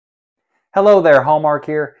Hello there, Hallmark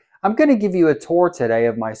here. I'm going to give you a tour today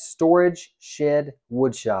of my storage shed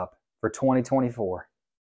woodshop for 2024.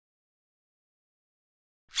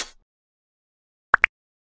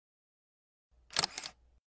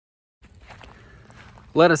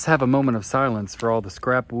 Let us have a moment of silence for all the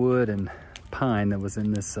scrap wood and pine that was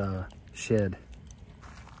in this shed.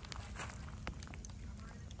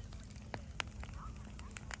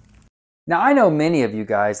 Now, I know many of you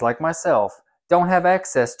guys, like myself, don't have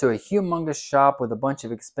access to a humongous shop with a bunch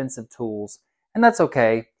of expensive tools, and that's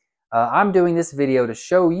okay. I'm doing this video to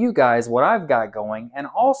show you guys what I've got going, and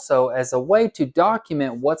also as a way to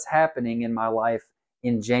document what's happening in my life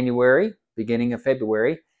in January, beginning of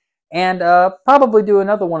February, and probably do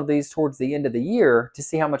another one of these towards the end of the year to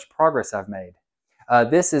see how much progress I've made.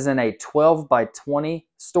 This is in a 12 by 20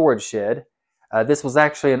 storage shed. This was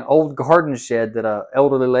actually an old garden shed that an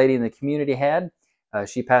elderly lady in the community had.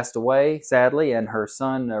 She passed away, sadly, and her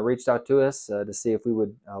son reached out to us to see if we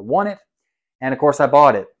would want it. And of course, I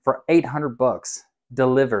bought it for 800 bucks,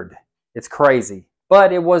 delivered. It's crazy,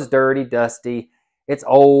 but it was dirty, dusty. It's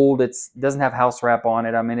old. It doesn't have house wrap on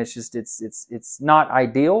it. I mean, it's not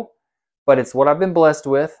ideal, but it's what I've been blessed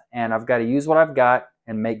with, and I've got to use what I've got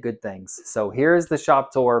and make good things. So here's the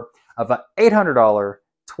shop tour of an $800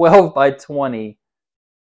 12 by 20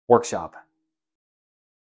 workshop.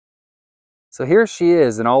 So here she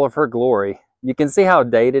is in all of her glory. You can see how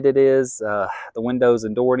dated it is. The windows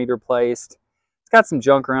and door need replaced. It's got some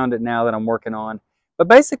junk around it now that I'm working on. But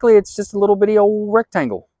basically it's just a little bitty old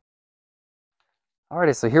rectangle.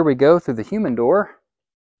 Alrighty, so here we go through the human door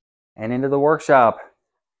and into the workshop.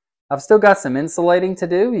 I've still got some insulating to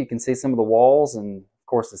do. You can see some of the walls, and of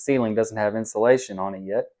course the ceiling doesn't have insulation on it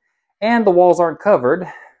yet. And the walls aren't covered.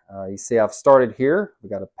 You see I've started here.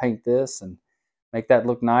 We've got to paint this and make that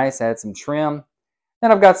look nice, add some trim.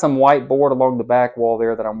 Then I've got some white board along the back wall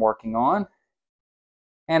there that I'm working on.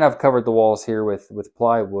 And I've covered the walls here with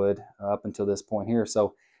plywood up until this point here.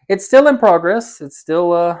 So it's still in progress. It's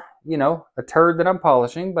still, you know, a turd that I'm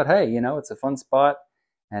polishing. But hey, you know, it's a fun spot.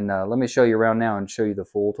 And let me show you around now and show you the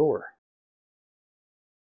full tour.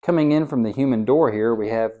 Coming in from the human door here, we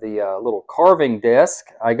have the little carving desk.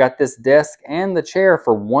 I got this desk and the chair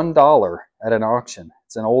for $1 at an auction.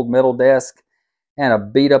 It's an old metal desk and a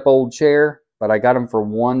beat up old chair, but I got them for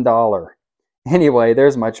 $1. Anyway,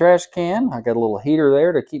 there's my trash can. I got a little heater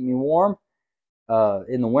there to keep me warm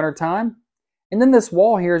in the winter time. And then this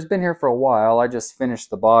wall here has been here for a while. I just finished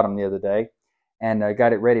the bottom the other day and I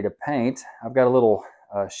got it ready to paint. I've got a little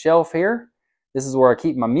shelf here. This is where I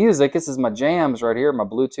keep my music. This is my jams right here, my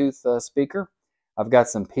Bluetooth speaker. I've got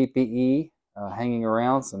some PPE hanging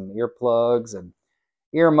around, some earplugs and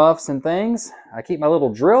earmuffs and things. I keep my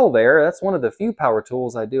little drill there. That's one of the few power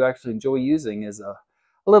tools I do actually enjoy using, is a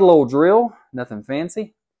little old drill, nothing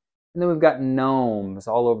fancy. And then we've got gnomes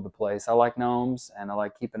all over the place. I like gnomes and I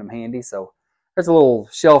like keeping them handy. So there's a little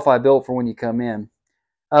shelf I built for when you come in.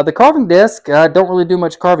 The carving desk, I don't really do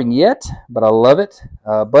much carving yet, but I love it.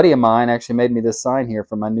 A buddy of mine actually made me this sign here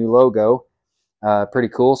for my new logo. Pretty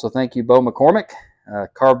cool, so thank you, Bo McCormick.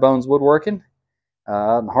 Carved Bones Woodworking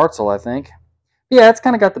out in Hartselle, I think. Yeah, it's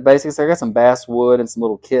kind of got the basics. I got some basswood and some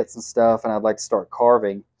little kits and stuff, and I'd like to start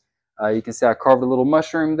carving. You can see I carved a little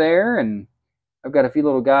mushroom there, and I've got a few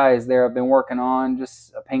little guys there I've been working on,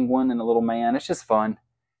 just a penguin and a little man. It's just fun.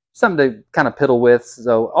 Something to kind of piddle with.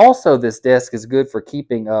 So also this desk is good for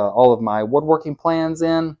keeping all of my woodworking plans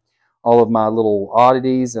in, all of my little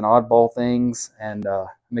oddities and oddball things, and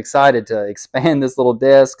I'm excited to expand this little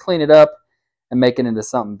desk, clean it up, and make it into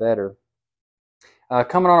something better.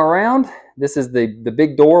 Coming on around, this is the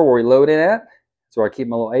big door where we load in at. That's where I keep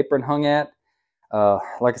my little apron hung at.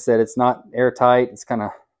 Like I said, it's not airtight. It's kind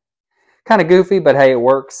of goofy, but hey, it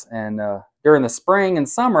works. And during the spring and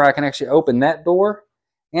summer, I can actually open that door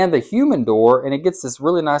and the human door, and it gets this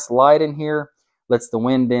really nice light in here, lets the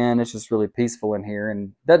wind in. It's just really peaceful in here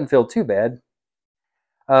and doesn't feel too bad.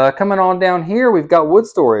 Coming on down here, we've got wood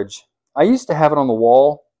storage. I used to have it on the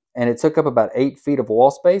wall, and it took up about 8 feet of wall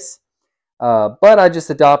space, but I just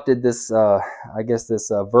adopted this, I guess this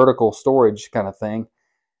vertical storage kind of thing,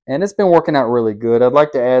 and it's been working out really good. I'd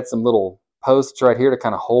like to add some little posts right here to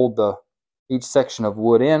kind of hold each section of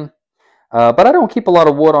wood in. But I don't keep a lot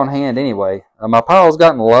of wood on hand anyway. My pile's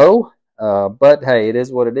gotten low, but hey, it is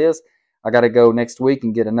what it is. I got to go next week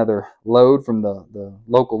and get another load from the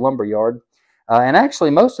local lumber yard. And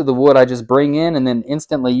actually, most of the wood I just bring in and then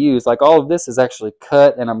instantly use. Like all of this is actually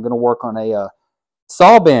cut, and I'm going to work on a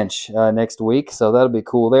saw bench next week. So that'll be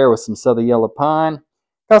cool there with some southern yellow pine.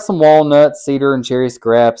 Got some walnuts, cedar, and cherry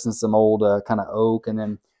scraps, and some old kind of oak. And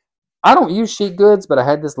then I don't use sheet goods, but I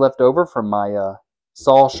had this left over from my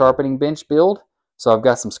saw sharpening bench build. So I've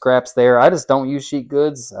got some scraps there. I just don't use sheet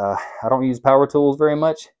goods. I don't use power tools very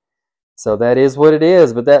much. So that is what it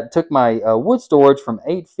is. But that took my wood storage from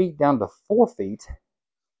 8 feet down to 4 feet.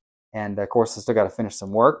 And of course, I still got to finish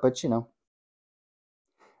some work, but you know.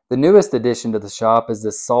 The newest addition to the shop is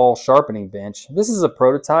this saw sharpening bench. This is a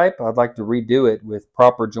prototype. I'd like to redo it with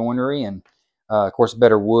proper joinery and, of course,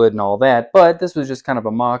 better wood and all that. But this was just kind of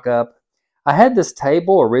a mock-up. I had this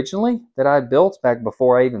table originally that I built back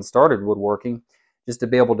before I even started woodworking, just to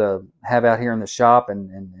be able to have out here in the shop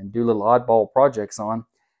and do little oddball projects on.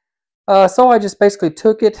 So I just basically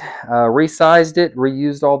took it, resized it,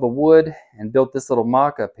 reused all the wood, and built this little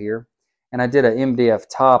mock-up here. And I did an MDF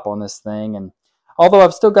top on this thing. And although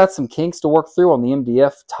I've still got some kinks to work through on the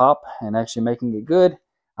MDF top and actually making it good,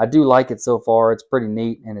 I do like it so far. It's pretty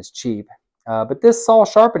neat and it's cheap. But this saw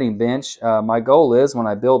sharpening bench, my goal is when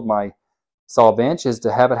I build my saw bench is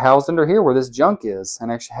to have it housed under here where this junk is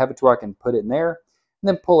and actually have it to where I can put it in there and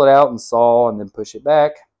then pull it out and saw and then push it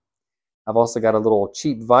back. I've also got a little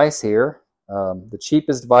cheap vise here, the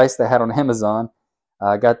cheapest vise they had on Amazon.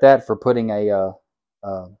 I got that for putting a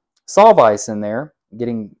saw vise in there,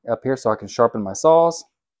 getting up here so I can sharpen my saws.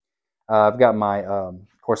 I've got my, of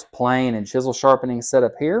course, plane and chisel sharpening set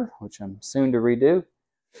up here, which I'm soon to redo.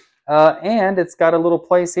 And it's got a little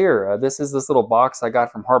place here. This little box I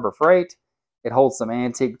got from Harbor Freight. It holds some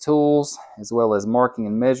antique tools as well as marking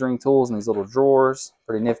and measuring tools in these little drawers.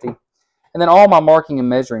 Pretty nifty. And then all my marking and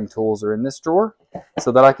measuring tools are in this drawer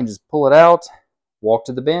so that I can just pull it out, walk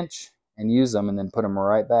to the bench, and use them and then put them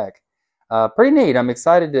right back. Pretty neat. I'm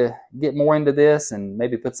excited to get more into this and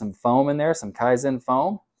maybe put some foam in there, some Kaizen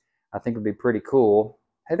foam. I think it would be pretty cool.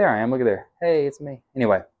 Hey, there I am. Look at there. Hey, it's me.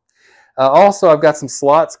 Anyway, also I've got some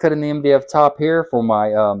slots cut in the MDF top here for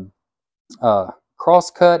my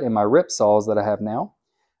cross cut and my rip saws that I have now.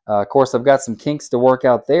 Of course, I've got some kinks to work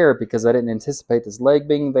out there because I didn't anticipate this leg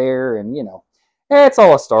being there, and you know, it's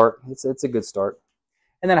all a start. It's a good start.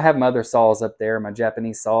 And then I have my other saws up there, my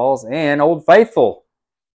Japanese saws, and Old Faithful.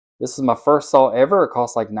 This is my first saw ever. It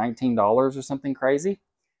cost like $19 or something crazy.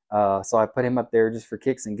 So I put him up there just for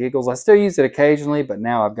kicks and giggles. I still use it occasionally, but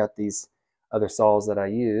now I've got these other saws that I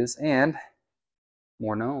use, and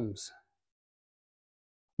more gnomes.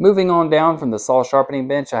 Moving on down from the saw sharpening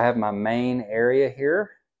bench, I have my main area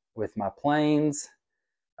here with my planes,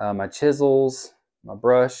 my chisels, my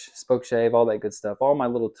brush, spoke shave, all that good stuff. All my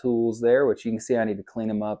little tools there, which you can see I need to clean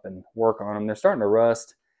them up and work on them. They're starting to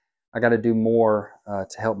rust. I got to do more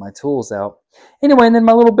to help my tools out. Anyway, and then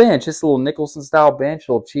my little bench, this little Nicholson style bench,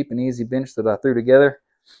 a little cheap and easy bench that I threw together.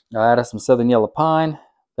 I added some southern yellow pine,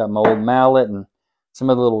 got my old mallet and some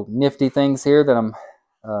other little nifty things here that I'm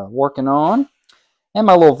working on. And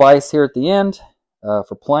my little vise here at the end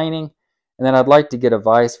for planing. And then I'd like to get a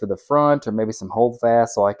vise for the front or maybe some hold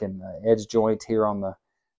fast so I can edge joint here on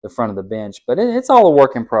the front of the bench. But it's all a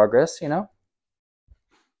work in progress, you know.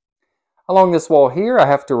 Along this wall here, I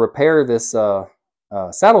have to repair this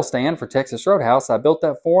saddle stand for Texas Roadhouse. I built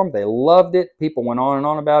that for them. They loved it. People went on and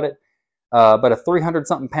on about it. But a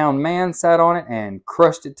 300-something pound man sat on it and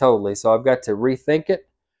crushed it totally. So I've got to rethink it.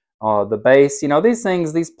 The base, you know, these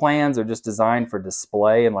things, these plans are just designed for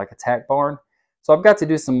display and like a tack barn. So I've got to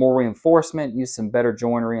do some more reinforcement, use some better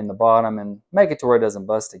joinery in the bottom, and make it to where it doesn't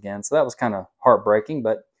bust again. So that was kind of heartbreaking,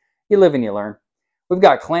 but you live and you learn. We've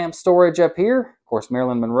got clamp storage up here. Of course,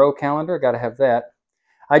 Marilyn Monroe calendar, got to have that.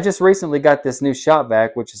 I just recently got this new shop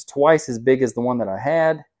vac, which is twice as big as the one that I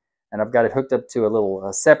had. And I've got it hooked up to a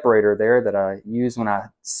little separator there that I use when I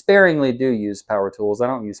sparingly do use power tools. I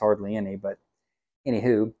don't use hardly any, but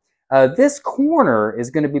anywho. This corner is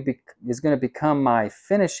going to become my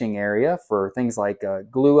finishing area for things like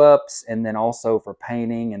glue ups, and then also for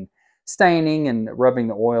painting and staining and rubbing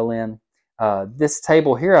the oil in. This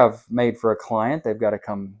table here I've made for a client. They've got to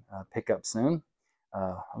come pick up soon.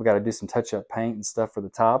 I've got to do some touch-up paint and stuff for the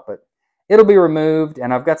top, but it'll be removed.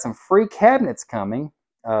 And I've got some free cabinets coming.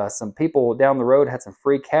 Some people down the road had some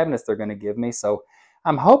free cabinets they're going to give me, so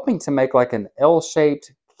I'm hoping to make like an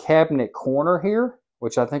L-shaped cabinet corner here,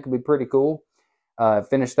 which I think would be pretty cool.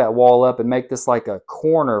 Finish that wall up and make this like a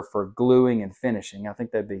corner for gluing and finishing. I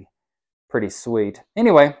think that'd be pretty sweet.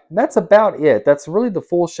 Anyway, that's about it. That's really the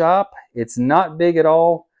full shop. It's not big at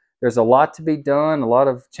all. There's a lot to be done, a lot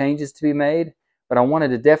of changes to be made, but I wanted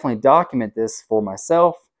to definitely document this for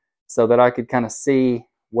myself so that I could kind of see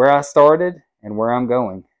where I started and where I'm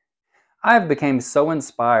going. I've become so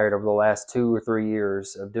inspired over the last 2 or 3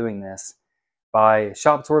 years of doing this by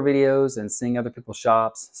shop tour videos and seeing other people's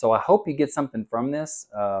shops. So I hope you get something from this.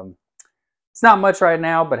 It's not much right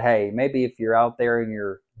now, but hey, maybe if you're out there and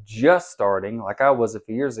you're just starting, like I was a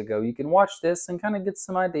few years ago, you can watch this and kind of get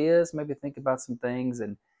some ideas, maybe think about some things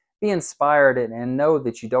and be inspired and know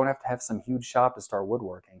that you don't have to have some huge shop to start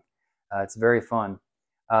woodworking. It's very fun.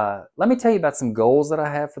 Let me tell you about some goals that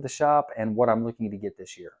I have for the shop and what I'm looking to get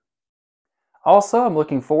this year. Also, I'm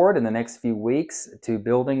looking forward in the next few weeks to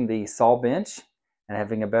building the saw bench and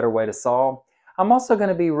having a better way to saw. I'm also going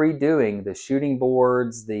to be redoing the shooting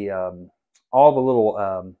boards, all the little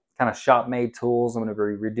kind of shop-made tools. I'm going to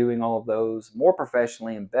be redoing all of those more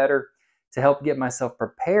professionally and better to help get myself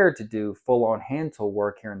prepared to do full-on hand tool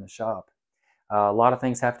work here in the shop. A lot of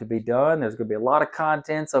things have to be done. There's going to be a lot of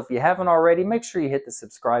content, so if you haven't already, make sure you hit the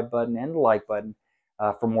subscribe button and the like button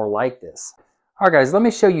for more like this. All right, guys, let me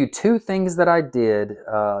show you two things that I did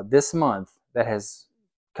this month that has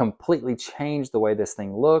completely changed the way this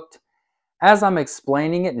thing looked. As I'm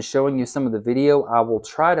explaining it and showing you some of the video, I will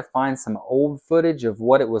try to find some old footage of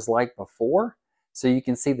what it was like before so you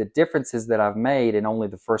can see the differences that I've made in only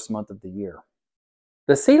the first month of the year.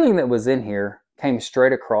 The ceiling that was in here came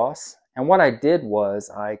straight across, and what I did was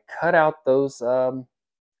I cut out those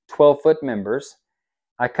 12-foot members.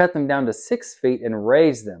 I cut them down to 6 feet and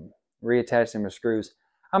raised them, reattached them with screws.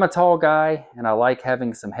 I'm a tall guy and I like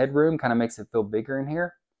having some headroom, kind of makes it feel bigger in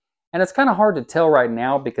here. And it's kind of hard to tell right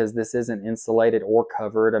now because this isn't insulated or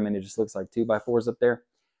covered. I mean, it just looks like 2x4s up there.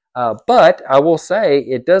 But I will say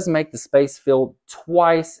it does make the space feel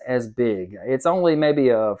twice as big. It's only maybe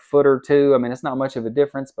a foot or two. I mean, it's not much of a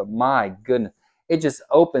difference, but my goodness, it just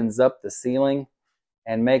opens up the ceiling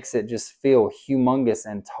and makes it just feel humongous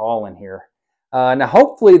and tall in here. Now,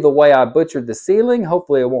 hopefully the way I butchered the ceiling,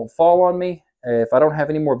 hopefully it won't fall on me. If I don't have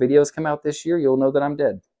any more videos come out this year, you'll know that I'm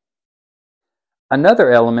dead.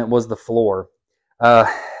 Another element was the floor.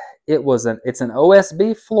 It's an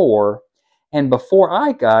OSB floor, and before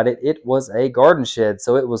I got it, it was a garden shed,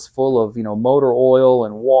 so it was full of motor oil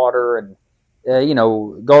and water and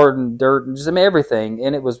garden dirt and just everything,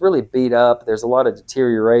 and it was really beat up. There's a lot of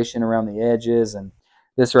deterioration around the edges, and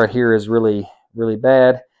this right here is really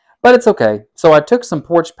bad, but it's okay. So I took some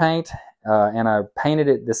porch paint and I painted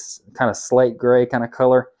it this kind of slate gray kind of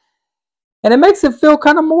color. And it makes it feel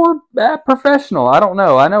kind of more professional. I don't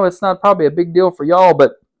know. I know it's not probably a big deal for y'all,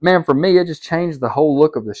 but man, for me, it just changed the whole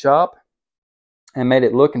look of the shop and made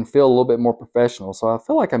it look and feel a little bit more professional. So I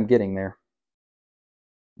feel like I'm getting there.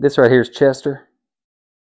 This right here is Chester.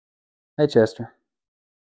 Hey, Chester.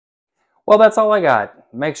 Well, that's all I got.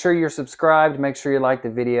 Make sure you're subscribed. Make sure you like the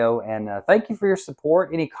video. And thank you for your support.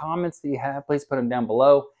 Any comments that you have, please put them down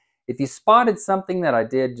below. If you spotted something that I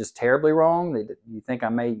did just terribly wrong that you think I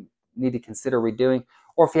may need to consider redoing,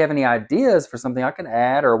 or if you have any ideas for something I could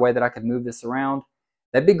add or a way that I could move this around,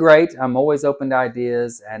 that'd be great. I'm always open to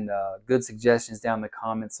ideas and good suggestions down in the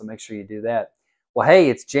comments, so make sure you do that. Well, hey,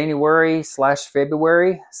 it's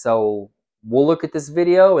January/February, so we'll look at this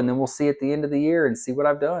video and then we'll see at the end of the year and see what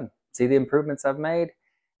I've done, see the improvements I've made,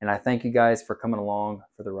 and I thank you guys for coming along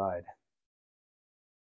for the ride.